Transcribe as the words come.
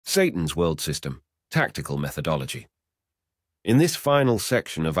Satan's world system, tactical methodology. In this final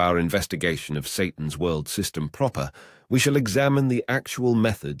section of our investigation of Satan's world system proper, we shall examine the actual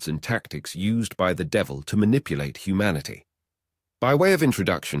methods and tactics used by the devil to manipulate humanity. By way of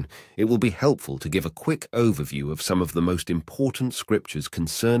introduction, it will be helpful to give a quick overview of some of the most important scriptures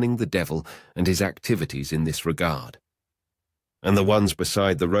concerning the devil and his activities in this regard. And the ones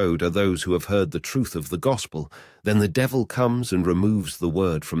beside the road are those who have heard the truth of the gospel. Then the devil comes and removes the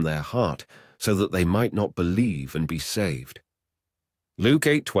word from their heart, so that they might not believe and be saved. Luke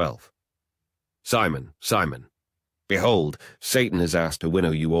 8:12. Simon, Simon, behold, Satan has asked to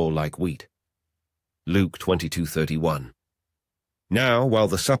winnow you all like wheat. Luke 22:31. Now, while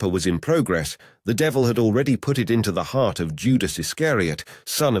the supper was in progress, the devil had already put it into the heart of Judas Iscariot,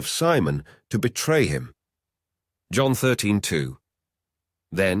 son of Simon, to betray him. John 13:2.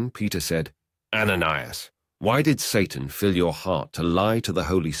 Then Peter said, Ananias, why did Satan fill your heart to lie to the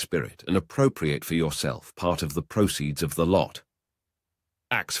Holy Spirit and appropriate for yourself part of the proceeds of the lot?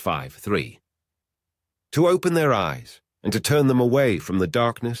 Acts 5:3. To open their eyes and to turn them away from the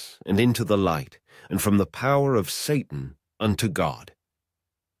darkness and into the light, and from the power of Satan unto God.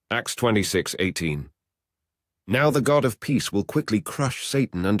 Acts 26:18. Now the God of peace will quickly crush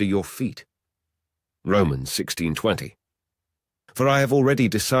Satan under your feet. Romans 16:20. For I have already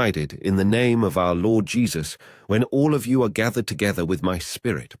decided, in the name of our Lord Jesus, when all of you are gathered together with my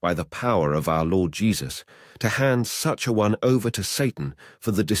Spirit by the power of our Lord Jesus, to hand such a one over to Satan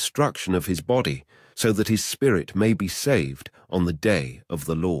for the destruction of his body, so that his spirit may be saved on the day of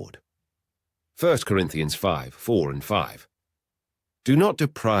the Lord. 1 Corinthians 5:4 and 5. Do not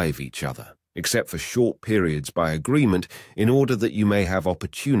deprive each other, except for short periods by agreement, in order that you may have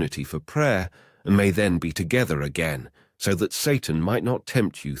opportunity for prayer, and may then be together again, so that Satan might not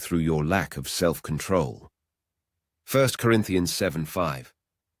tempt you through your lack of self-control. 1 Corinthians 7:5.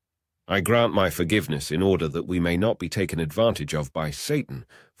 I grant my forgiveness in order that we may not be taken advantage of by Satan,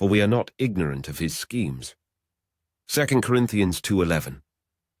 for we are not ignorant of his schemes. 2 Corinthians 2:11.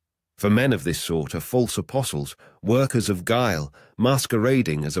 For men of this sort are false apostles, workers of guile,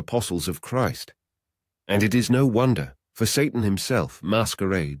 masquerading as apostles of Christ. And it is no wonder, for Satan himself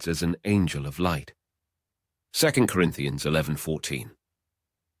masquerades as an angel of light. 2 Corinthians 11:14.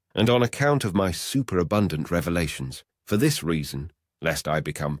 And on account of my superabundant revelations, for this reason, lest I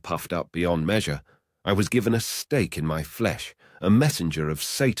become puffed up beyond measure, I was given a stake in my flesh, a messenger of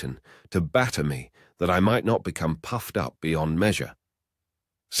Satan, to batter me, that I might not become puffed up beyond measure.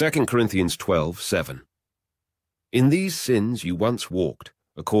 2 Corinthians 12:7. In these sins you once walked,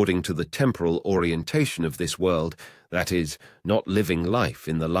 according to the temporal orientation of this world, that is, not living life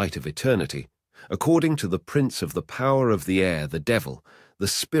in the light of eternity, according to the prince of the power of the air, the devil, the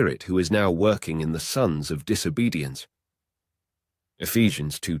spirit who is now working in the sons of disobedience.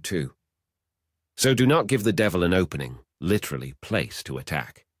 Ephesians 2:2. So do not give the devil an opening, literally place to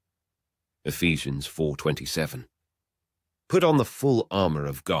attack. Ephesians 4:27. Put on the full armor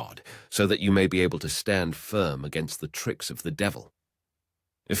of God, so that you may be able to stand firm against the tricks of the devil.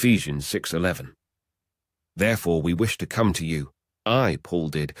 Ephesians 6:11. Therefore we wish to come to you. I, Paul,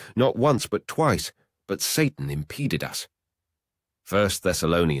 did, not once but twice, but Satan impeded us. 1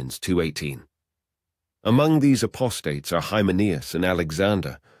 Thessalonians 2:18. Among these apostates are Hymenaeus and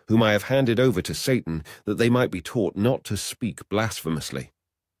Alexander, whom I have handed over to Satan, that they might be taught not to speak blasphemously.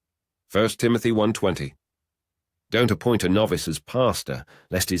 1 Timothy 1:20. Don't appoint a novice as pastor,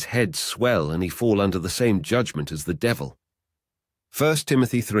 lest his head swell and he fall under the same judgment as the devil. 1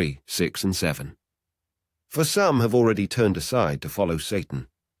 Timothy 3:6 and 7. For some have already turned aside to follow Satan.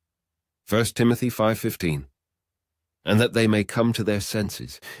 1 Timothy 5:15. And that they may come to their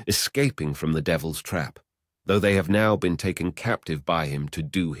senses, escaping from the devil's trap, though they have now been taken captive by him to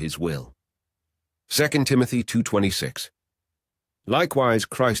do his will. 2 Timothy 2:26. Likewise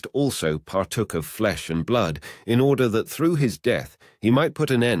Christ also partook of flesh and blood, in order that through his death he might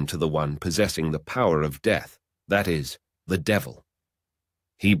put an end to the one possessing the power of death, that is, the devil.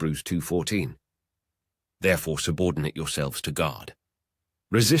 Hebrews 2:14. Therefore subordinate yourselves to God.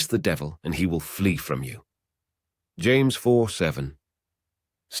 Resist the devil, and he will flee from you. James 4:7.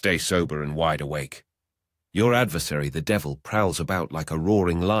 Stay sober and wide awake. Your adversary, the devil, prowls about like a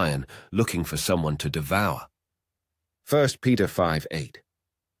roaring lion, looking for someone to devour. 1 Peter 5:8.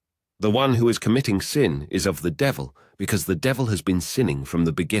 The one who is committing sin is of the devil, because the devil has been sinning from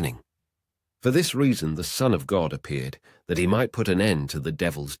the beginning. For this reason the Son of God appeared, that he might put an end to the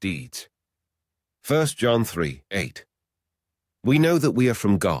devil's deeds. 1 John 3:8. We know that we are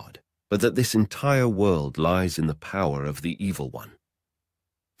from God, but that this entire world lies in the power of the evil one.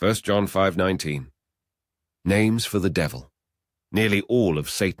 1 John 5:19. Names for the devil. Nearly all of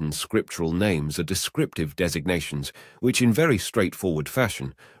Satan's scriptural names are descriptive designations which, in very straightforward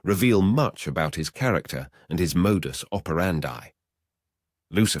fashion, reveal much about his character and his modus operandi.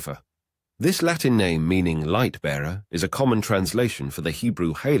 Lucifer. This Latin name meaning light-bearer is a common translation for the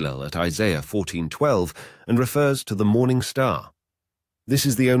Hebrew Hallel at Isaiah 14:12 and refers to the morning star. This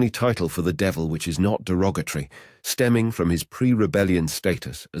is the only title for the devil which is not derogatory, stemming from his pre-rebellion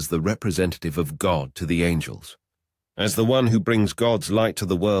status as the representative of God to the angels. As the one who brings God's light to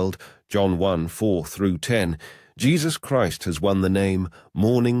the world, John 1:4-10, Jesus Christ has won the name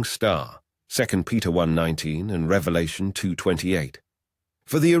Morning Star, 2 Peter 1:19 and Revelation 2:28.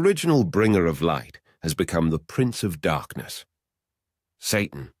 For the original bringer of light has become the prince of darkness.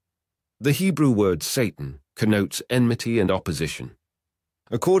 Satan. The Hebrew word Satan connotes enmity and opposition.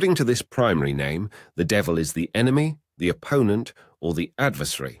 According to this primary name, the devil is the enemy, the opponent, or the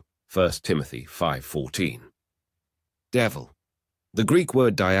adversary, 1 Timothy 5:14. Devil. The Greek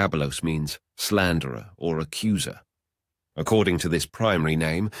word diabolos means slanderer or accuser. According to this primary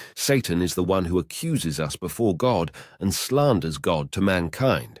name, Satan is the one who accuses us before God and slanders God to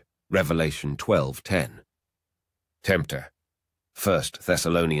mankind, Revelation 12:10. Tempter. 1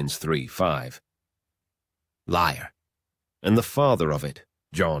 Thessalonians 3:5. Liar. And the father of it,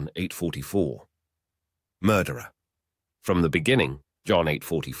 John 8:44. Murderer. From the beginning, John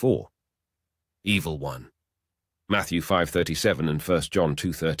 8:44. Evil one. Matthew 5:37 and 1 John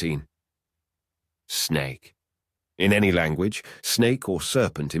 2:13. Snake. In any language, snake or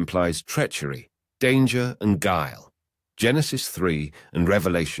serpent implies treachery, danger, and guile. Genesis 3 and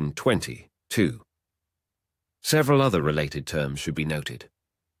Revelation 20:2. Several other related terms should be noted.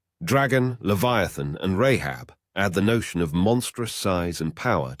 Dragon, Leviathan, and Rahab add the notion of monstrous size and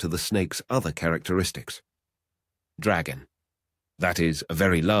power to the snake's other characteristics. Dragon. That is, a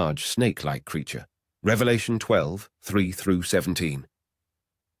very large snake-like creature. Revelation 12:3-17.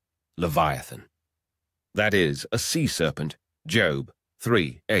 Leviathan. That is, a sea serpent. Job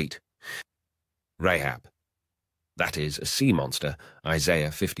 3:8. Rahab. That is, a sea monster.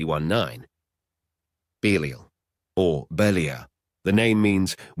 Isaiah 51:9. Belial, or Beliar. The name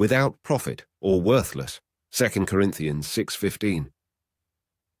means without profit or worthless. 2 Corinthians 6:15.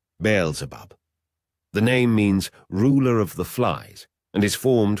 Beelzebub. The name means ruler of the flies, and is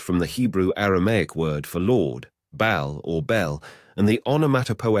formed from the Hebrew Aramaic word for lord, Baal or Bel, and the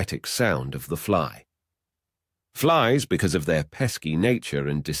onomatopoetic sound of the fly. Flies, because of their pesky nature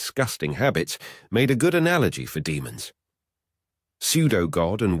and disgusting habits, made a good analogy for demons.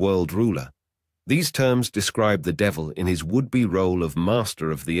 Pseudo-god and world ruler. These terms describe the devil in his would-be role of master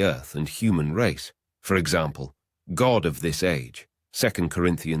of the earth and human race. For example, God of this age, 2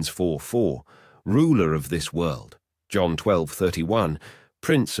 Corinthians 4:4, ruler of this world, John 12:31,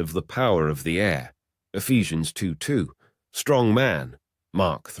 prince of the power of the air, Ephesians 2:2, strong man,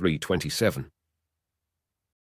 Mark 3:27.